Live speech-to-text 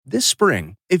This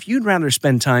spring, if you'd rather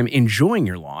spend time enjoying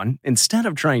your lawn instead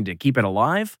of trying to keep it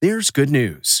alive, there's good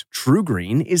news.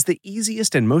 TruGreen is the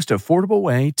easiest and most affordable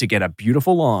way to get a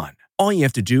beautiful lawn. All you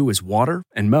have to do is water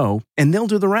and mow, and they'll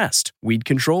do the rest. Weed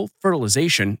control,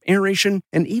 fertilization, aeration,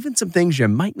 and even some things you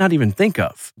might not even think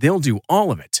of. They'll do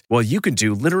all of it, while you can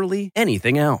do literally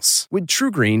anything else. With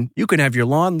TruGreen, you can have your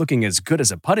lawn looking as good as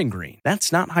a putting green.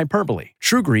 That's not hyperbole.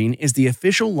 TruGreen is the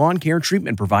official lawn care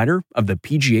treatment provider of the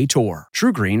PGA Tour.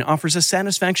 TruGreen offers a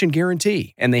satisfaction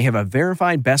guarantee, and they have a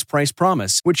verified best price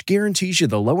promise, which guarantees you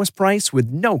the lowest price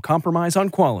with no compromise on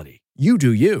quality. You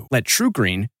do you. Let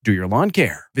TruGreen do your lawn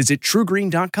care. Visit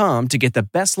TruGreen.com to get the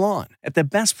best lawn at the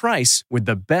best price with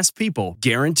the best people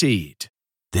guaranteed.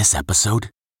 This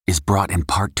episode is brought in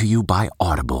part to you by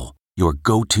Audible, your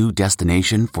go-to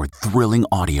destination for thrilling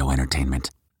audio entertainment.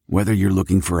 Whether you're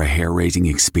looking for a hair-raising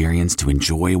experience to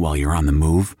enjoy while you're on the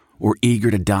move or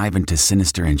eager to dive into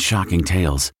sinister and shocking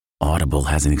tales, Audible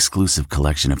has an exclusive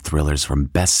collection of thrillers from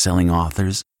best-selling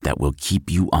authors that will keep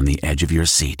you on the edge of your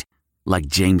seat. Like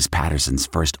James Patterson's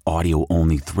first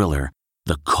audio-only thriller,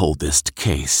 The Coldest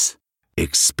Case.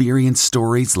 Experience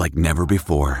stories like never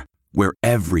before, where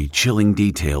every chilling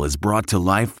detail is brought to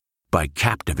life by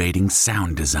captivating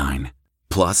sound design.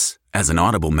 Plus, as an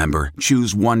Audible member,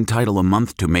 choose one title a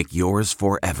month to make yours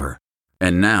forever.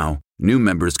 And now, new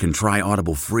members can try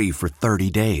Audible free for 30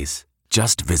 days.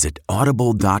 Just visit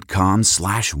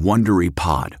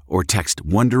audible.com/WonderyPod or text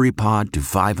WonderyPod to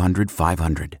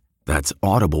 500-500. That's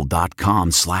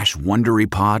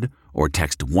audible.com/WonderyPod or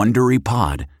text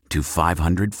WonderyPod to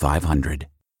 500-500.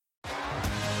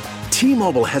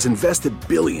 T-Mobile has invested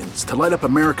billions to light up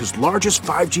America's largest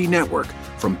 5G network,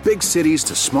 from big cities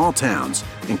to small towns,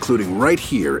 including right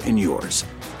here in yours.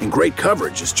 And great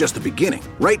coverage is just the beginning.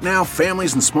 Right now,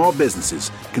 families and small businesses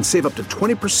can save up to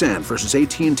 20% versus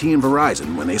AT&T and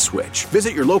Verizon when they switch.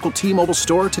 Visit your local T-Mobile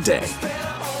store today.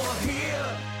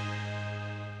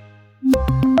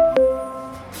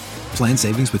 Plan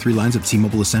savings with 3 lines of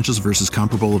T-Mobile Essentials versus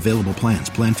comparable available plans.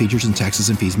 Plan features and taxes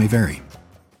and fees may vary.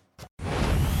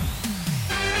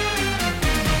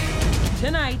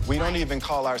 Tonight, we don't even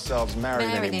call ourselves married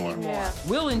anymore. Yeah.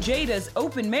 Will and Jada's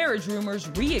open marriage rumors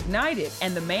reignited,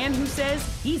 and the man who says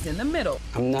he's in the middle.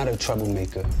 I'm not a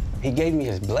troublemaker. He gave me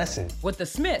his blessing. What the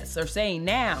Smiths are saying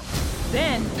now.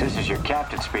 Then, this is your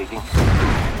captain speaking.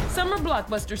 Summer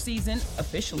blockbuster season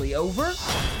officially over.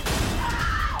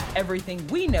 Everything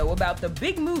we know about the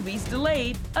big movies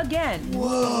delayed again.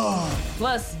 Whoa.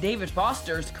 Plus, David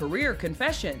Foster's career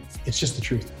confessions. It's just the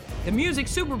truth. The music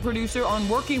super producer on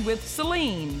working with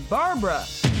Celine, Barbara,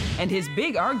 and his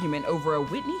big argument over a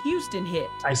Whitney Houston hit.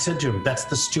 I said to him, that's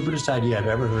the stupidest idea I've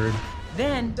ever heard.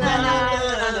 Then, the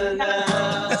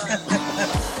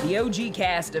OG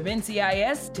cast of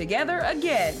NCIS together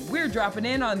again. We're dropping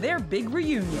in on their big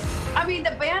reunion. I mean,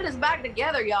 the band is back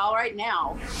together, y'all, right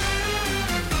now.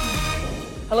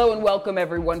 Hello and welcome,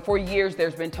 everyone. For years,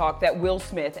 there's been talk that Will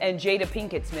Smith and Jada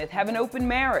Pinkett Smith have an open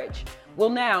marriage. Well,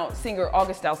 now, singer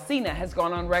August Alsina has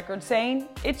gone on record saying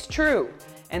it's true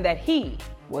and that he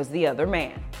was the other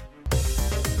man.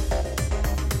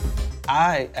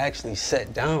 I actually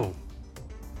sat down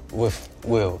with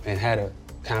Will and had a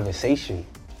conversation.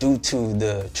 Due to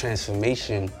the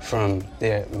transformation from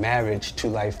their marriage to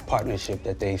life partnership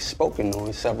that they've spoken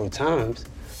on several times,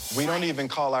 we don't even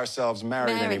call ourselves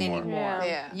married anymore.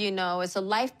 Yeah. You know, it's a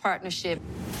life partnership.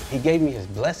 He gave me his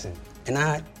blessing, and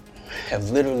I have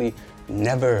literally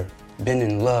never been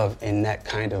in love in that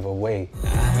kind of a way.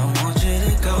 I don't want you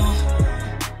to go.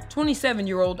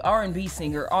 27-year-old R&B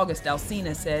singer August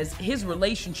Alsina says his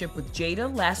relationship with Jada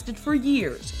lasted for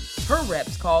years. Her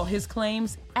reps call his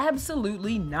claims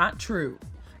absolutely not true.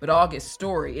 But August's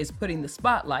story is putting the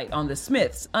spotlight on the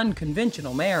Smiths'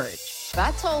 unconventional marriage.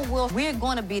 I told Will, we're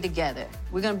going to be together.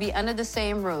 We're going to be under the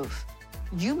same roof.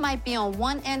 You might be on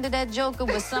one end of that joker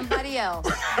with somebody else.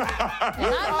 And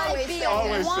I might be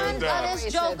on one of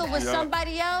this joker with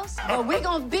somebody else. But we're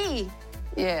going to be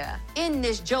in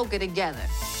this joker together.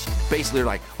 Basically, they're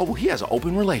like, oh, well, he has an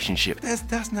open relationship.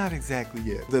 That's not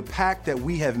exactly it. The pact that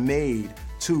we have made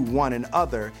to one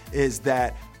another is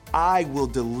that I will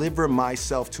deliver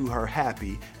myself to her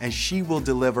happy, and she will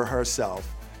deliver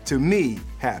herself to me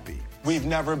happy. We've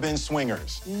never been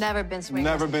swingers. Never been swingers.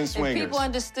 Never been swingers. And people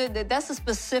understood that that's a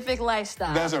specific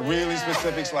lifestyle. That's a really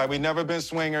specific slide. We've never been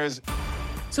swingers.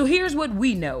 So here's what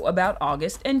we know about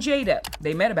August and Jada.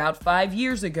 They met about 5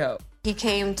 years ago. He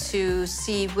came to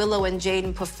see Willow and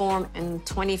Jaden perform in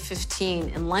 2015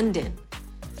 in London,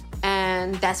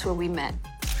 and that's where we met.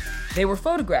 They were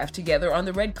photographed together on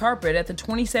the red carpet at the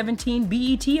 2017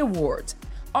 BET Awards.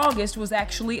 August was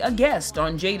actually a guest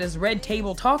on Jada's Red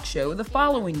Table talk show the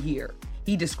following year.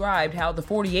 He described how the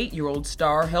 48-year-old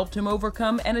star helped him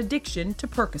overcome an addiction to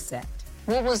Percocet.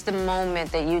 What was the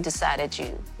moment that you decided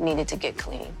you needed to get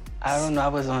clean? I don't know, I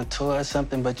was on tour or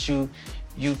something, but you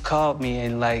called me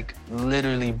and like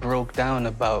literally broke down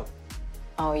about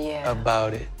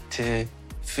it. To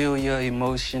feel your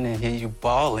emotion and hear you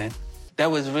bawling,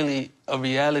 that was really a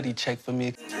reality check for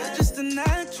me.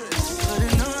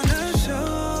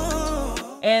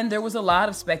 And there was a lot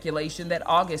of speculation that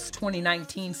August's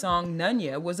 2019 song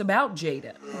Nunya was about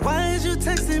Jada. Why is you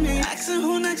texting me, asking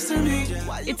who next to me?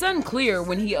 It's unclear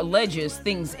when he alleges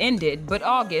things ended, but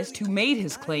August, who made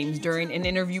his claims during an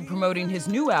interview promoting his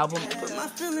new album,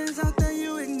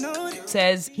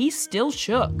 says he's still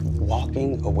shook.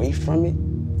 Walking away from it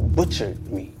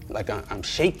butchered me. Like I'm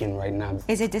shaking right now.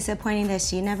 Is it disappointing that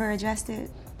she never addressed it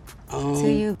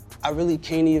to you? I really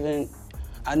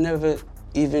I never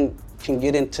even can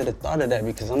get into the thought of that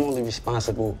because I'm only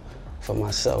responsible for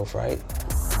myself, right?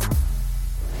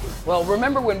 Well,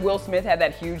 remember when Will Smith had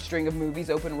that huge string of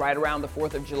movies open right around the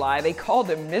 4th of July? They called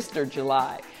him Mr.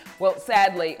 July. Well,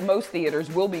 sadly, most theaters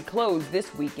will be closed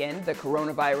this weekend. The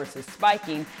coronavirus is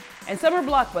spiking, and summer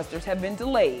blockbusters have been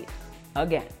delayed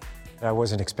again. I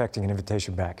wasn't expecting an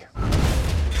invitation back.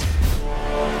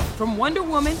 From Wonder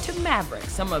Woman to Maverick,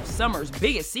 some of summer's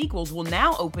biggest sequels will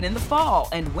now open in the fall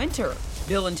and winter.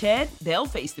 Bill and Ted, they'll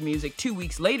face the music 2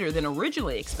 weeks later than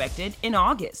originally expected in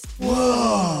August.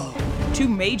 Whoa! 2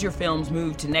 major films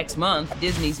moved to next month,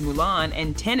 Disney's Mulan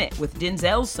and Tenet with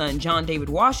Denzel's son John David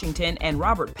Washington and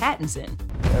Robert Pattinson.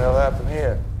 What the hell happened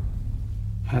here?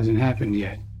 Hasn't happened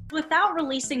yet. Without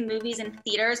releasing movies in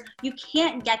theaters, you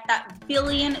can't get that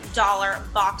billion-dollar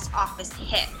box office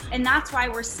hit. And that's why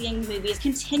we're seeing movies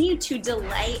continue to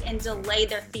delay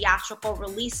their theatrical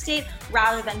release date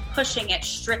rather than pushing it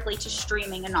strictly to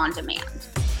streaming and on-demand.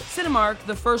 Cinemark,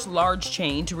 the first large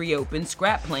chain to reopen,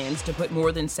 scrapped plans to put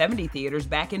more than 70 theaters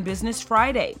back in business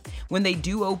Friday. When they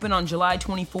do open on July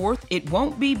 24th, it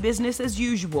won't be business as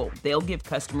usual. They'll give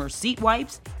customers seat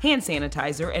wipes, hand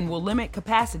sanitizer, and will limit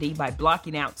capacity by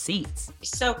blocking out seats.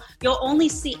 So you'll only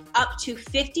see up to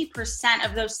 50%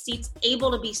 of those seats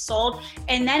able to be sold,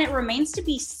 and then it remains to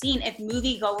be seen if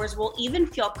moviegoers will even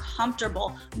feel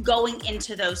comfortable going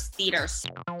into those theaters.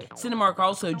 Cinemark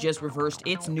also just reversed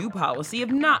its new policy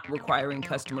of not requiring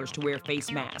customers to wear face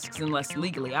masks unless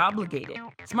legally obligated.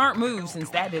 Smart move,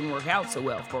 since that didn't work out so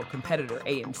well for competitor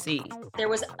AMC. There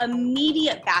was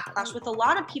immediate backlash with a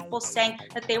lot of people saying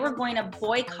that they were going to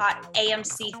boycott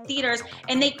AMC theaters,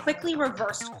 and they quickly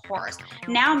reversed course.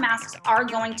 Now masks are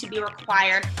going to be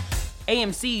required.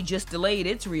 AMC just delayed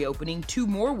its reopening 2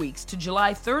 more weeks to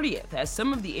July 30th, as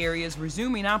some of the areas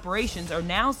resuming operations are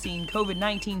now seeing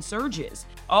COVID-19 surges.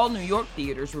 All New York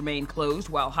theaters remain closed,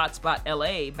 while Hotspot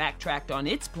LA backtracked on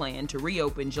its plan to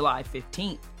reopen July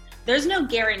 15th. There's no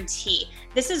guarantee.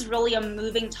 This is really a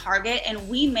moving target, and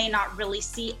we may not really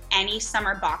see any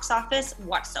summer box office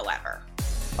whatsoever.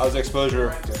 How's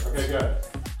exposure? Okay, good.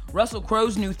 Russell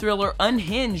Crowe's new thriller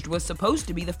Unhinged was supposed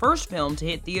to be the first film to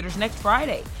hit theaters next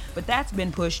Friday, but that's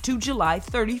been pushed to July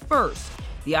 31st.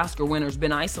 The Oscar winner's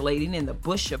been isolating in the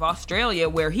bush of Australia,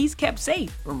 where he's kept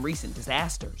safe from recent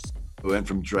disasters. We went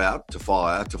from drought to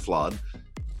fire to flood,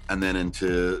 and then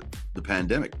into the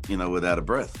pandemic, without a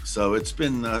breath. So it's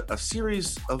been a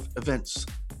series of events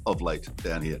of late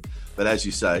down here. But as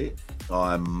you say,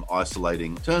 I'm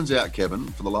isolating. Turns out, Kevin,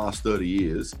 for the last 30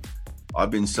 years, I've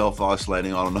been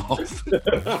self-isolating on and off.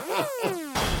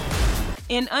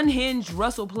 In Unhinged,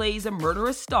 Russell plays a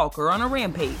murderous stalker on a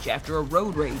rampage after a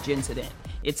road rage incident.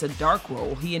 It's a dark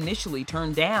role he initially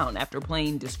turned down after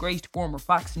playing disgraced former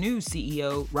Fox News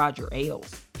CEO Roger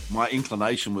Ailes. My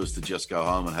inclination was to just go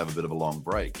home and have a bit of a long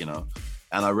break, And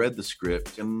I read the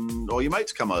script, and all your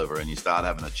mates come over and you start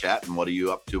having a chat, and what are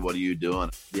you up to? What are you doing?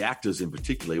 The actors in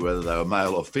particular, whether they were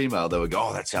male or female, they would go,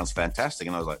 oh, that sounds fantastic.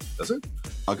 And I was like, does it?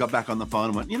 I got back on the phone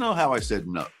and went, you know how I said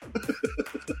no?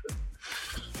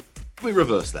 We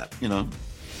reversed that,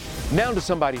 Now to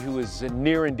somebody who is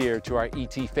near and dear to our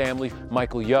ET family,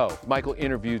 Michael Yo. Michael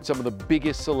interviewed some of the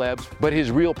biggest celebs, but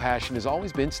his real passion has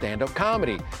always been stand-up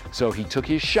comedy. So he took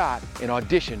his shot and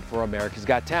auditioned for America's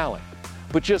Got Talent.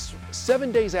 But just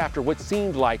 7 days after what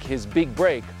seemed like his big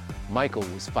break, Michael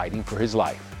was fighting for his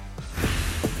life.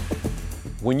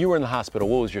 When you were in the hospital,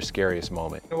 what was your scariest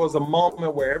moment? It was a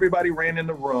moment where everybody ran in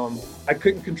the room. I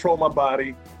couldn't control my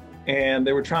body, and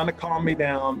they were trying to calm me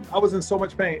down. I was in so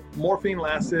much pain. Morphine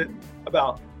lasted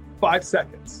about 5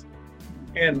 seconds,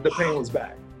 and the pain was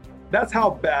back. That's how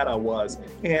bad I was.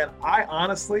 And I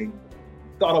honestly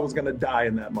thought I was gonna die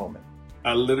in that moment.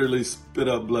 I literally spit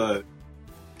up blood.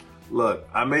 Look,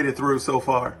 I made it through so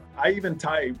far. I even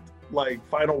typed like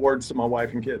final words to my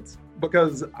wife and kids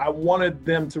because I wanted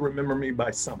them to remember me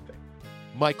by something.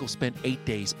 Michael spent 8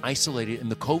 days isolated in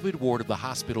the COVID ward of the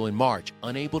hospital in March,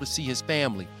 unable to see his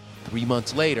family. 3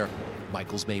 months later,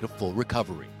 Michael's made a full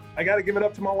recovery. I got to give it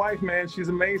up to my wife, man. She's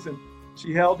amazing.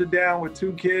 She held it down with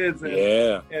 2 kids.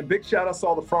 And big shout out to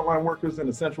all the frontline workers and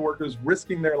essential workers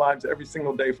risking their lives every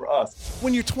single day for us.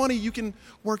 When you're 20, you can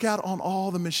work out on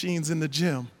all the machines in the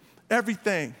gym.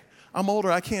 Everything. I'm older,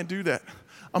 I can't do that.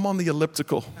 I'm on the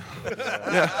elliptical.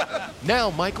 Yeah. Now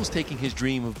Michael's taking his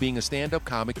dream of being a stand-up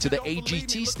comic to the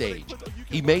AGT stage.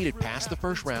 He made it past the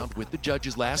first round with the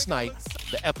judges last night.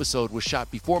 The episode was shot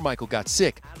before Michael got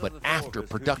sick, but after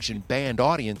production banned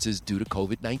audiences due to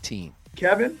COVID-19.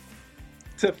 Kevin,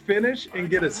 to finish and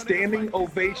get a standing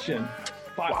ovation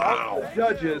by all the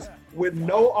judges with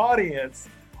no audience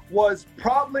was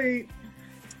probably,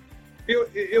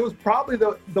 it was probably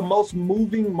the most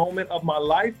moving moment of my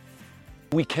life.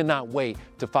 We cannot wait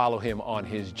to follow him on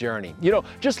his journey. You know,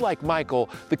 just like Michael,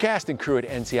 the cast and crew at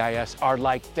NCIS are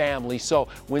like family. So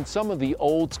when some of the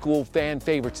old school fan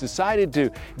favorites decided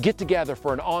to get together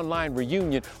for an online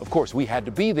reunion, of course, we had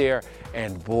to be there.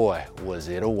 And boy, was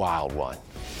it a wild one.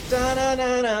 Let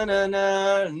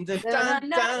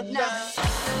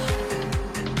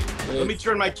me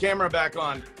turn my camera back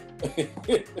on.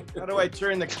 How do I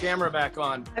turn the camera back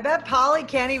on? I bet Polly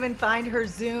can't even find her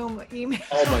Zoom email.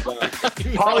 Oh my God.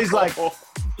 Polly's like, oh,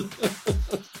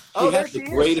 there she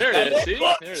is. There it is. See?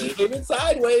 There it is. She came in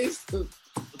sideways. So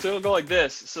it'll go like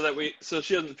this, so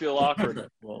she doesn't feel awkward.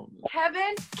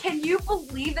 Kevin, can you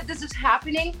believe that this is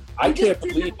happening? I can't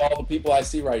believe all the people I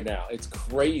see right now. It's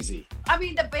crazy. I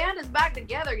mean, the band is back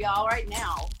together, y'all, right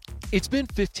now. It's been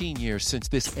 15 years since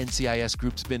this NCIS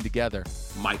group's been together.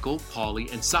 Michael,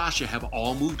 Paulie, and Sasha have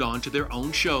all moved on to their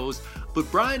own shows, but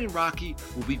Brian and Rocky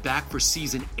will be back for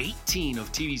season 18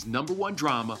 of TV's #1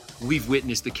 drama. We've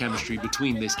witnessed the chemistry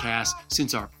between this cast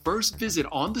since our first visit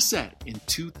on the set in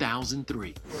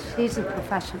 2003. She's a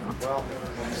professional.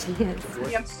 She is.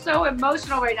 I'm so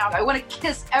emotional right now. I want to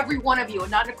kiss every one of you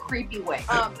and not in a creepy way.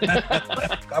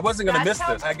 I wasn't going to miss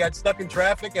this. I got stuck in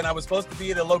traffic and I was supposed to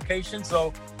be at a location,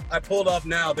 so I pulled off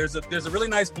now. There's a really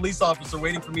nice police officer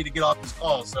waiting for me to get off this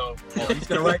call, so he's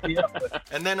going to write me up.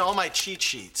 And then all my cheat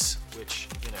sheets, which,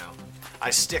 I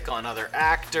stick on other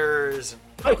actors.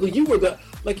 Michael, you're the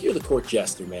court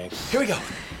jester, man. Here we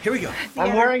go.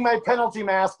 I'm wearing my penalty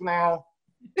mask now.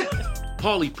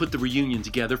 Paulie put the reunion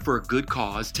together for a good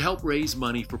cause to help raise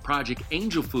money for Project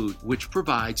Angel Food, which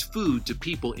provides food to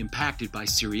people impacted by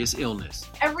serious illness.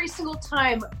 Every single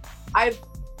time I've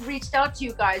reached out to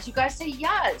you guys say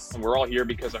yes. And we're all here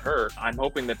because of her. I'm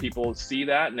hoping that people see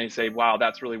that and they say, wow,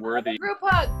 that's really worthy. Group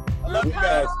hug. I love you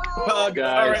guys. Hug,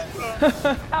 guys.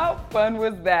 How fun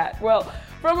was that? Well,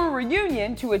 from a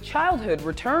reunion to a childhood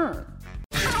return.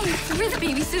 Hi, we're the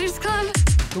Babysitters Club.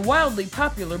 The wildly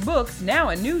popular book's now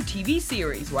a new TV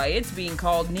series, why it's being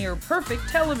called near perfect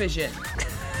television.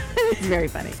 It's very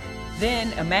funny.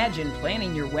 Then imagine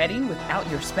planning your wedding without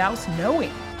your spouse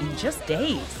knowing in just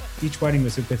days. Each wedding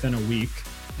was within a week.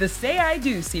 The Say I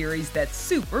Do series that's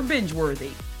super binge-worthy.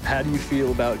 How do you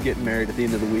feel about getting married at the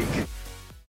end of the week?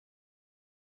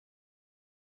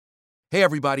 Hey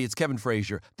everybody, it's Kevin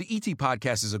Frazier. The ET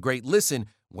Podcast is a great listen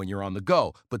when you're on the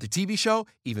go, but the TV show,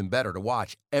 even better to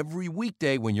watch every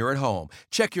weekday when you're at home.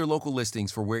 Check your local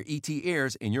listings for where ET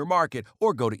airs in your market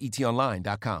or go to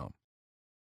etonline.com.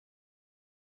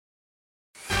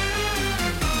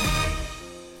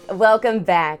 Welcome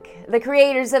back. The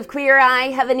creators of Queer Eye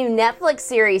have a new Netflix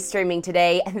series streaming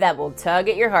today that will tug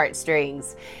at your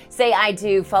heartstrings. Say I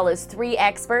Do follows 3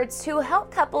 experts who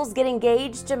help couples get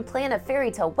engaged and plan a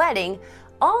fairy tale wedding,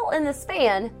 all in the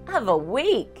span of a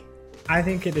week. I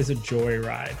think it is a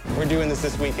joyride. We're doing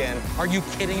this weekend. Are you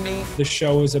kidding me? The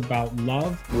show is about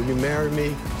love. Will you marry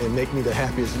me and make me the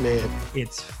happiest man?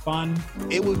 It's fun.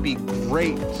 It would be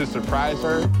great to surprise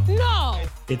her. No!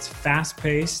 It's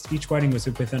fast-paced. Each wedding was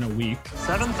within a week.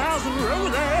 7,000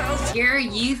 roses. Here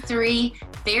you 3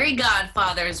 fairy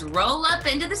godfathers roll up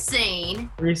into the scene.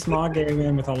 3 small gay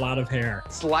men with a lot of hair.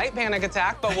 Slight panic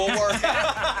attack, but we'll work it.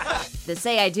 The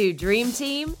Say I Do Dream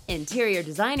Team, interior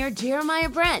designer Jeremiah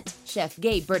Brent, chef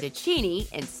Gabe Bertuccini,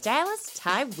 and stylist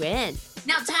Ty Wynn.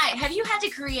 Now, Ty, have you had to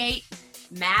create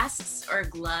masks or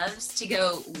gloves to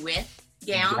go with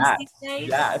gowns these days?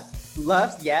 Yes.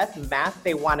 Gloves, yes. Masks,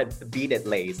 they wanted to beat it,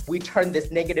 Lace. We turned this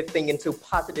negative thing into a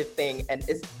positive thing, and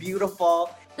it's beautiful.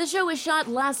 The show was shot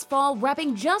last fall,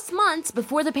 wrapping just months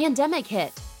before the pandemic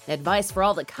hit. Advice for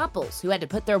all the couples who had to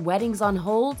put their weddings on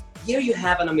hold? Here you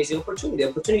have an amazing opportunity.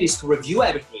 The opportunity is to review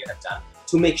everything you have done,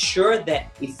 to make sure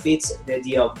that it fits the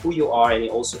idea of who you are and it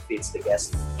also fits the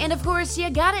guest. And of course, you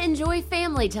gotta enjoy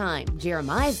family time.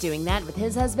 Jeremiah's doing that with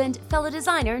his husband, fellow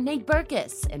designer Nate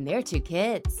Berkus, and their 2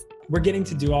 kids. We're getting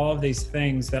to do all of these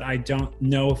things that I don't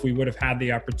know if we would have had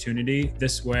the opportunity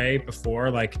this way before,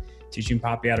 like teaching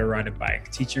Poppy how to ride a bike,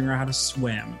 teaching her how to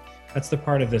swim. That's the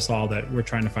part of this all that we're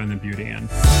trying to find the beauty in.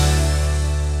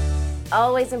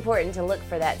 Always important to look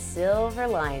for that silver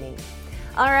lining.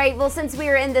 All right, well, since we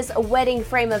are in this wedding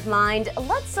frame of mind,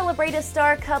 let's celebrate a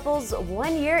star couple's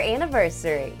 1-year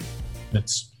anniversary.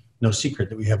 It's no secret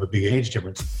that we have a big age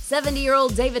difference.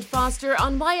 70-year-old David Foster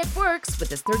on Why It Works with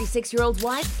his 36-year-old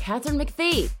wife, Katharine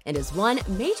McPhee, and his one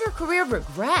major career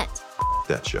regret.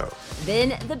 That show. Then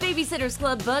The Babysitters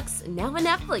Club books, now a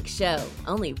Netflix show,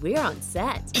 only we're on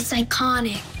set. It's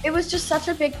iconic. It was just such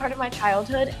a big part of my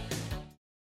childhood.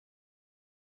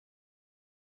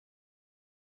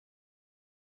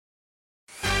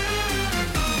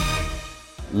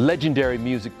 Legendary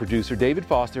music producer David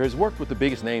Foster has worked with the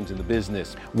biggest names in the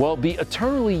business. Well, the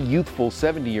eternally youthful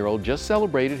 70-year-old just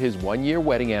celebrated his 1-year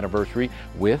wedding anniversary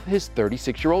with his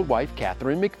 36-year-old wife,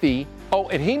 Katharine McPhee. Oh,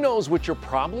 and he knows what you're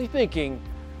probably thinking,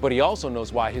 but he also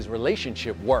knows why his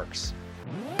relationship works.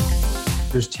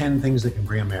 There's 10 things that can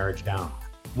bring a marriage down.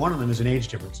 One of them is an age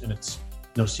difference, and it's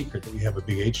no secret that we have a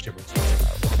big age difference.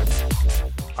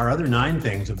 Our other 9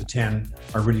 things of the 10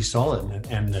 are really solid,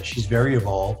 and she's very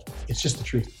evolved. It's just the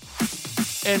truth.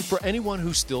 And for anyone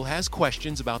who still has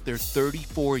questions about their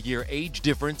 34-year age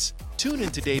difference, tune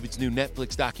into David's new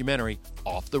Netflix documentary,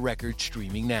 Off the Record,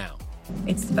 streaming now.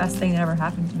 It's the best thing that ever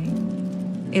happened to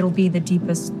me. It'll be the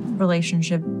deepest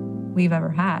relationship we've ever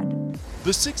had.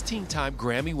 The 16-time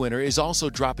Grammy winner is also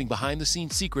dropping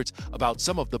behind-the-scenes secrets about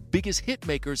some of the biggest hit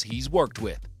makers he's worked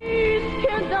with.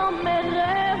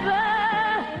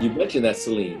 You mentioned that,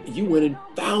 Celine. You went and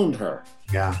found her.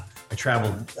 Yeah, I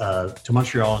traveled to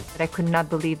Montreal. I could not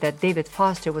believe that David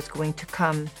Foster was going to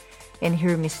come and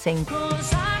hear me sing.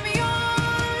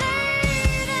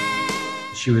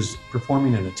 She was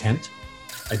performing in a tent.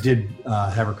 I did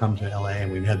have her come to LA,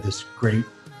 and we had this great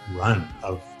run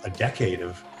of a decade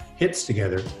of hits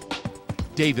together.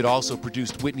 David also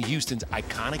produced Whitney Houston's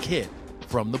iconic hit,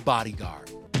 From the Bodyguard.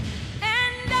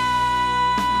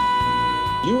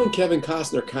 You and Kevin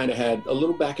Costner kind of had a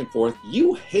little back and forth.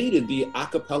 You hated the a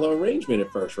cappella arrangement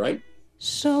at first, right?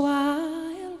 So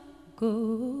I'll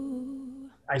go.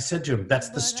 I said to him, that's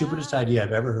the stupidest idea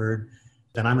I've ever heard.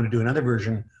 Then I'm going to do another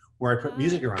version where I put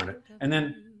music around it. And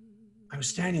then I was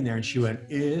standing there and she went,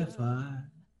 if I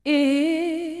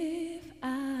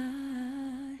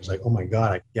was like, oh my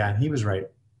God. Yeah, and he was right.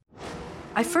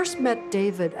 I first met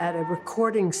David at a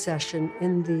recording session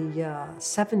in the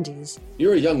 70s.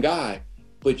 You're a young guy,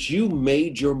 but you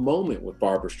made your moment with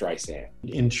Barbra Streisand.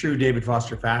 In true David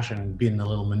Foster fashion, being the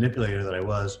little manipulator that I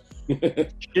was, she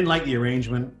didn't like the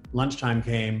arrangement. Lunchtime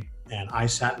came, and I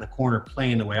sat in the corner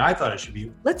playing the way I thought it should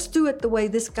be. Let's do it the way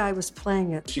this guy was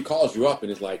playing it. She calls you up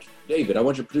and is like, David, I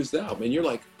want you to produce the album. And you're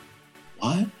like,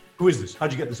 what? Who is this?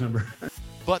 How'd you get this number?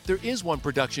 But there is one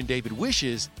production David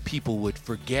wishes people would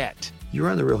forget. You're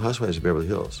on The Real Housewives of Beverly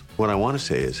Hills. What I want to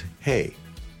say is, hey,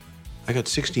 I got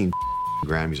 16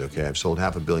 Grammys, okay? I've sold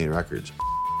 500 million records.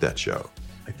 That show.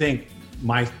 I think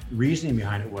my reasoning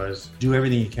behind it was do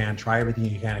everything you can, try everything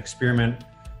you can, experiment,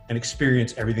 and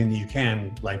experience everything that you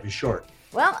can. Life is short.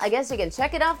 Well, I guess you can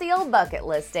check it off the old bucket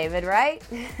list, David, right?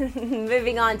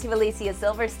 Moving on to Alicia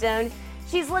Silverstone.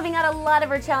 She's living out a lot of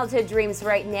her childhood dreams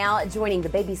right now, joining the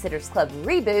Babysitters Club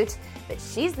reboot, but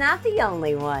she's not the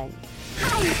only one.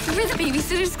 Hi, we're the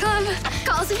Babysitters Club.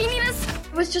 Call us if you need us.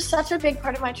 It was just such a big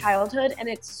part of my childhood, and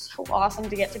it's so awesome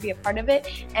to get to be a part of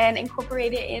it and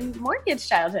incorporate it in more kids'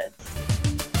 childhoods.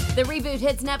 The reboot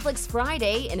hits Netflix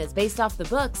Friday and is based off the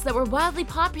books that were wildly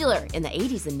popular in the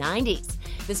 80s and 90s.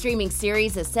 The streaming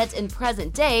series is set in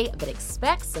present day, but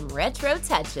expect some retro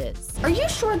touches. Are you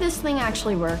sure this thing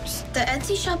actually works? The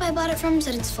Etsy shop I bought it from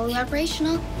said it's fully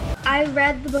operational. I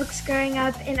read the books growing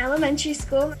up in elementary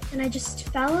school, and I just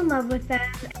fell in love with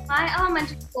them. My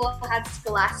elementary school had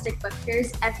Scholastic book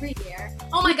fairs every year.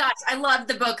 Oh my gosh, I loved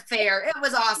the book fair. It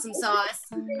was awesome sauce.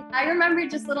 I remember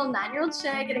just little 9-year-old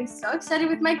Shay getting so excited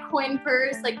with my coin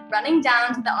purse, like running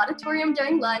down to the auditorium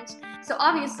during lunch. So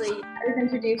obviously, I was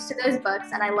introduced to those books,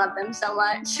 and I love them so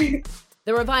much.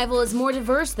 The revival is more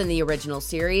diverse than the original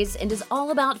series and is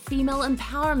all about female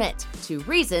empowerment, 2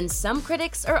 reasons some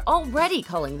critics are already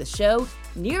calling the show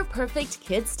near-perfect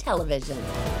kids television.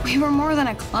 We were more than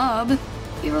a club.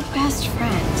 We were best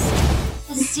friends.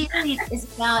 The series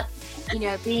is about,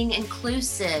 being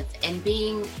inclusive and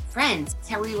being friends.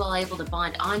 How were you all able to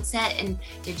bond on set, and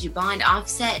did you bond off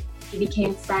set? We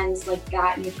became friends like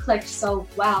that, and we clicked so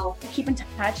well. We keep in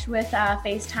touch with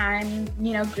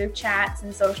FaceTime, group chats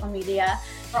and social media.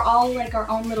 We're all like our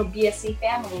own little BSC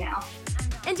family now.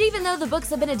 And even though the books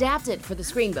have been adapted for the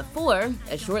screen before,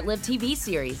 a short-lived TV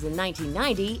series in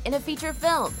 1990 and a feature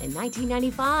film in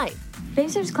 1995.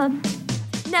 Babysitters Club.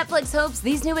 Netflix hopes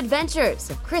these new adventures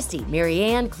of Christy,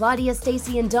 Marianne, Claudia,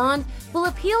 Stacy, and Dawn will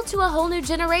appeal to a whole new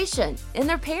generation and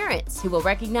their parents, who will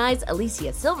recognize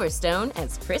Alicia Silverstone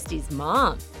as Christy's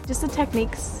mom. Just the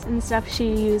techniques and stuff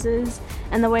she uses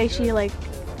and the way she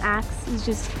acts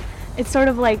is it's sort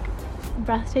of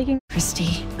breathtaking.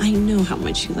 Christy, I know how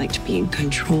much you like to be in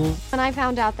control. When I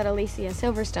found out that Alicia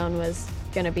Silverstone was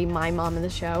going to be my mom in the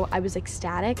show, I was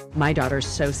ecstatic. My daughter's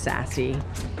so sassy,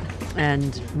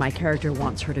 and my character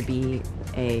wants her to be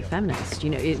a feminist.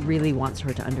 It really wants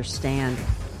her to understand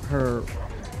her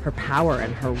power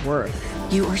and her worth.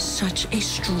 You are such a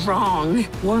strong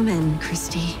woman,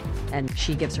 Christy. And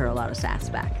she gives her a lot of sass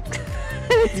back.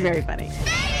 It's very funny.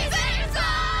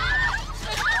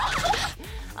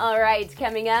 All right,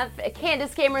 coming up,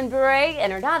 Candace Cameron Bure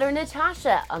and her daughter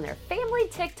Natasha on their family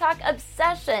TikTok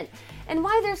obsession and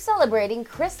why they're celebrating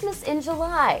Christmas in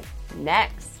July.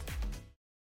 Next.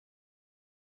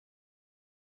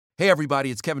 Hey everybody,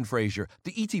 it's Kevin Frazier.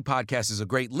 The ET Podcast is a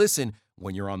great listen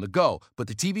when you're on the go, but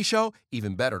the TV show,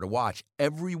 even better to watch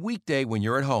every weekday when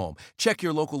you're at home. Check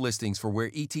your local listings for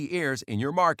where ET airs in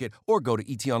your market or go to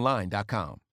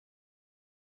etonline.com.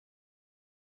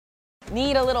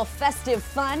 Need a little festive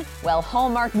fun? Well,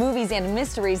 Hallmark Movies and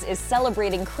Mysteries is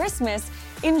celebrating Christmas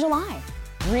in July.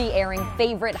 Re-airing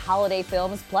favorite holiday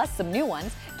films, plus some new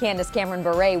ones. Candace Cameron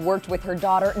Bure worked with her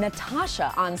daughter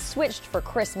Natasha on Switched for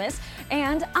Christmas,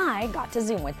 and I got to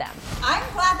Zoom with them. I'm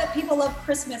glad that people love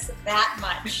Christmas that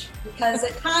much, because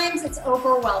at times it's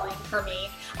overwhelming for me.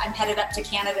 I'm headed up to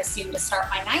Canada soon to start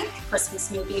my 9th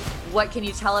Christmas movie. What can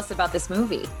you tell us about this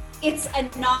movie? It's a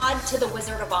nod to The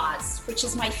Wizard of Oz, which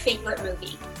is my favorite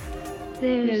movie.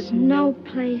 There's no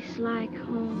place like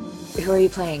home. Who are you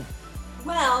playing?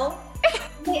 Well,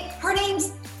 her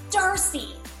name's Darcy.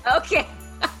 Okay.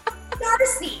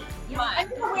 Darcy. I'm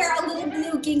gonna wear a little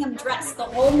blue gingham dress the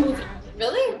whole movie.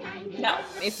 Really? No.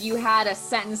 If you had a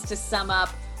sentence to sum up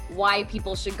why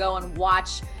people should go and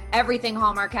watch everything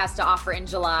Hallmark has to offer in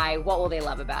July, what will they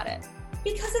love about it?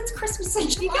 Because it's Christmas in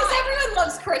July. Because everyone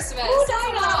loves Christmas. Who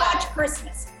doesn't want to watch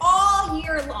Christmas all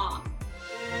year long?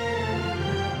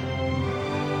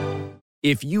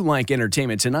 If you like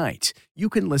Entertainment Tonight, you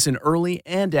can listen early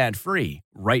and ad-free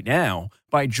right now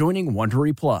by joining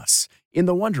Wondery Plus in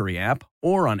the Wondery app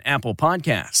or on Apple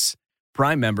Podcasts.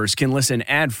 Prime members can listen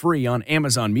ad-free on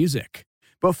Amazon Music.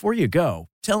 Before you go,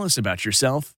 tell us about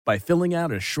yourself by filling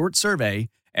out a short survey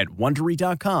at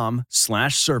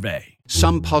Wondery.com/survey.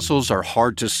 Some puzzles are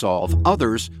hard to solve,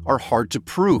 others are hard to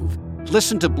prove.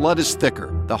 Listen to Blood is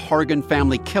Thicker, The Hargan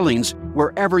Family Killings,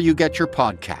 wherever you get your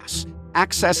podcasts.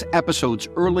 Access episodes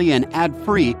early and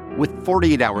ad-free with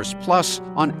 48 Hours Plus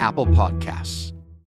on Apple Podcasts.